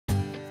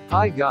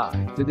Hi guy,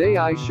 today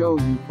I show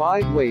you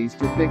 5 ways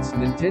to fix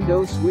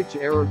Nintendo Switch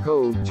error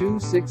code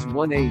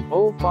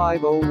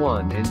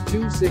 26180501 and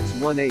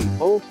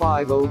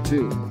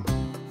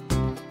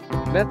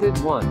 26180502. Method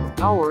 1.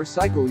 Power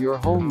cycle your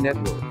home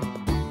network.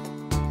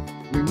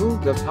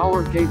 Remove the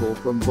power cable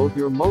from both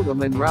your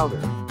modem and router.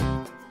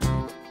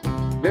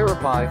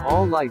 Verify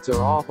all lights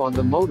are off on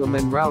the modem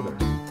and router.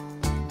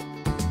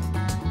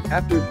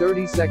 After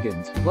 30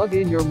 seconds, plug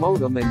in your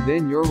modem and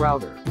then your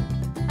router.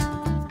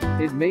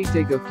 It may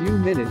take a few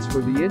minutes for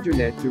the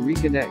internet to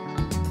reconnect.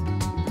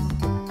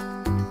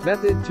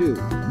 Method 2.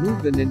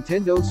 Move the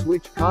Nintendo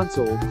Switch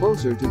console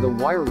closer to the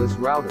wireless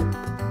router.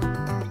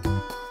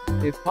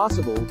 If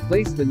possible,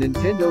 place the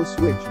Nintendo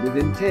Switch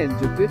within 10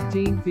 to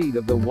 15 feet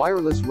of the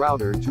wireless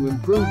router to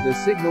improve the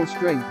signal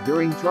strength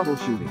during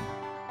troubleshooting.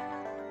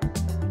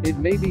 It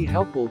may be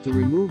helpful to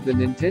remove the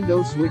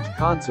Nintendo Switch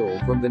console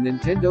from the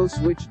Nintendo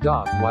Switch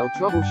dock while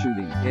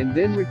troubleshooting, and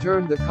then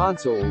return the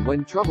console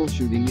when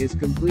troubleshooting is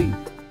complete.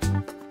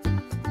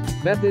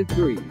 Method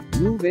 3.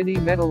 Move any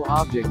metal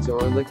objects or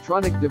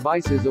electronic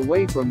devices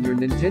away from your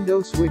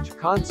Nintendo Switch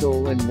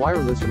console and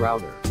wireless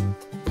router.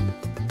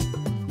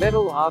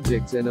 Metal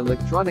objects and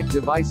electronic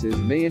devices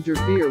may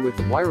interfere with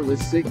wireless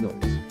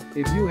signals.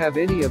 If you have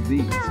any of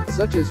these,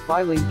 such as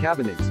filing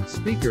cabinets,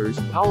 speakers,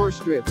 power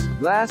strips,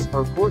 glass,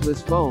 or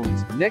cordless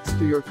phones, next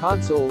to your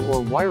console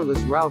or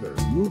wireless router,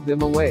 move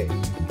them away.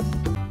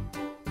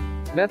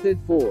 Method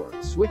 4.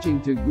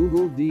 Switching to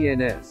Google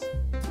DNS.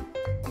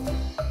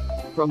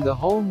 From the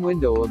home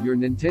window of your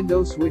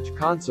Nintendo Switch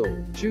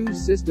console, choose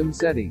System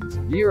Settings,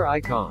 gear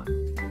icon.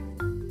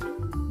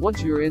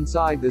 Once you're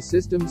inside the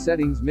System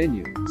Settings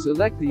menu,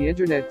 select the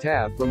Internet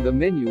tab from the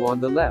menu on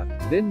the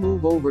left, then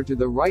move over to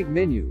the right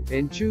menu,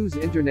 and choose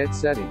Internet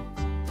Settings.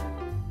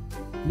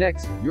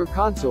 Next, your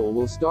console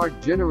will start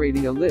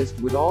generating a list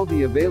with all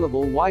the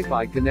available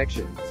Wi-Fi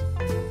connections.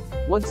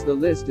 Once the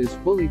list is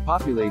fully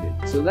populated,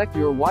 select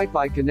your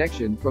Wi-Fi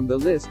connection from the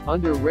list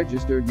under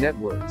Registered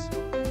Networks.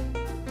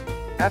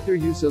 After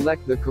you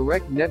select the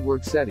correct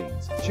network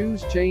settings,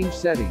 choose Change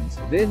Settings,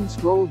 then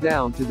scroll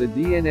down to the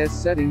DNS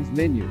Settings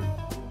menu.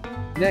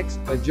 Next,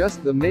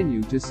 adjust the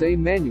menu to say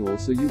Manual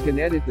so you can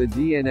edit the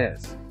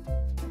DNS.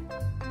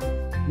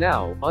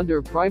 Now,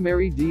 under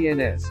Primary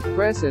DNS,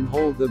 press and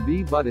hold the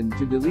B button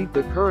to delete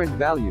the current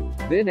value,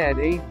 then add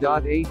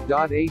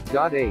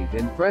 8.8.8.8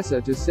 and press A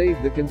to save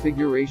the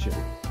configuration.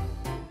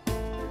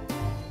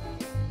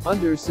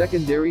 Under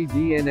Secondary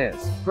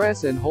DNS,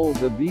 press and hold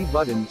the B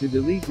button to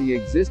delete the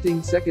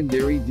existing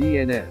secondary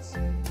DNS.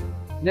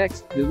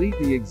 Next, delete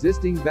the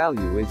existing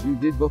value as you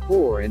did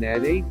before and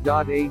add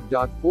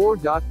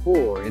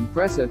 8.8.4.4 and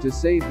press A to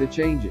save the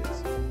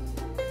changes.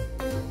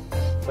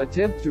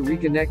 Attempt to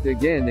reconnect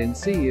again and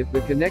see if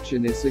the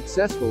connection is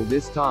successful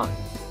this time.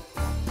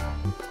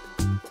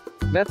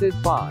 Method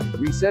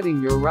 5.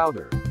 Resetting your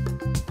router.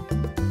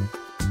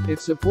 If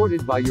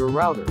supported by your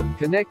router,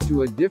 connect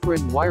to a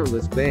different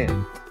wireless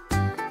band.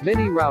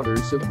 Many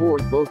routers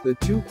support both the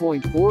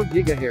 2.4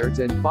 GHz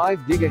and 5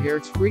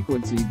 GHz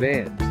frequency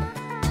bands.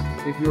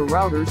 If your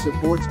router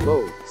supports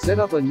both, set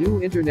up a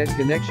new internet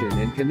connection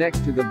and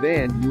connect to the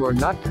band you are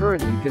not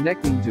currently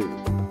connecting to.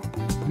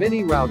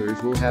 Many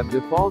routers will have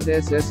default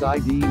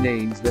SSID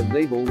names that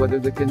label whether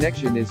the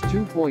connection is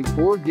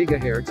 2.4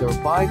 GHz or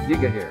 5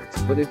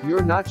 GHz, but if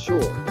you're not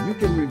sure, you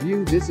can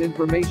review this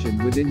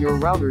information within your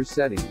router's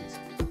settings.